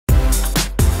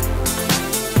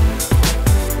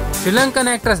Sri Lankan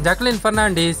actress Jacqueline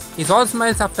Fernandez is all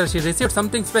smiles after she received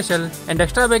something special and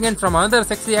extravagant from another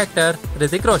sexy actor,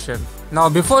 Hrithik Roshan. Now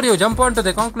before you jump on to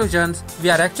the conclusions,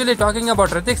 we are actually talking about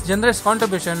Hrithik's generous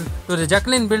contribution to the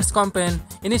Jacqueline Builds campaign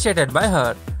initiated by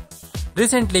her.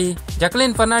 Recently,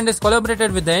 Jacqueline Fernandez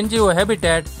collaborated with the NGO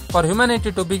Habitat for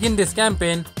Humanity to begin this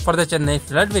campaign for the Chennai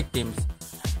flood victims.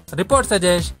 Reports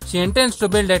suggest she intends to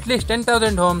build at least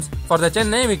 10,000 homes for the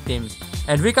Chennai victims,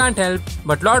 and we can't help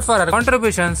but laud for her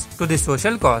contributions to this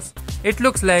social cause. It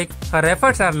looks like her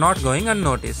efforts are not going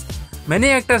unnoticed. Many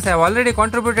actors have already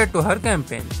contributed to her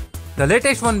campaign, the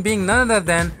latest one being none other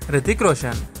than Hrithik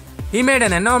Roshan. He made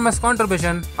an enormous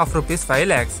contribution of Rs 5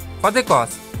 lakhs for the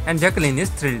cause, and Jacqueline is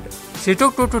thrilled. She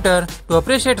took to Twitter to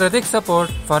appreciate Hrithik's support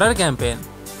for her campaign,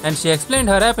 and she explained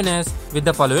her happiness with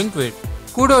the following tweet.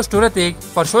 Kudos to Hrithik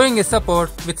for showing his support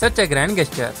with such a grand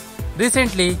gesture.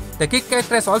 Recently, the Kick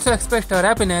actress also expressed her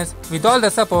happiness with all the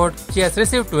support she has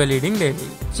received to a leading lady.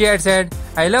 She had said,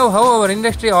 "I love how our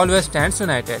industry always stands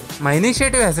united. My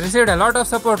initiative has received a lot of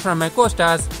support from my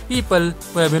co-stars, people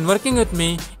who have been working with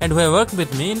me and who have worked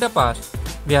with me in the past.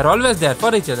 We are always there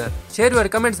for each other." Share your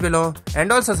comments below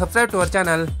and also subscribe to our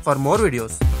channel for more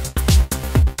videos.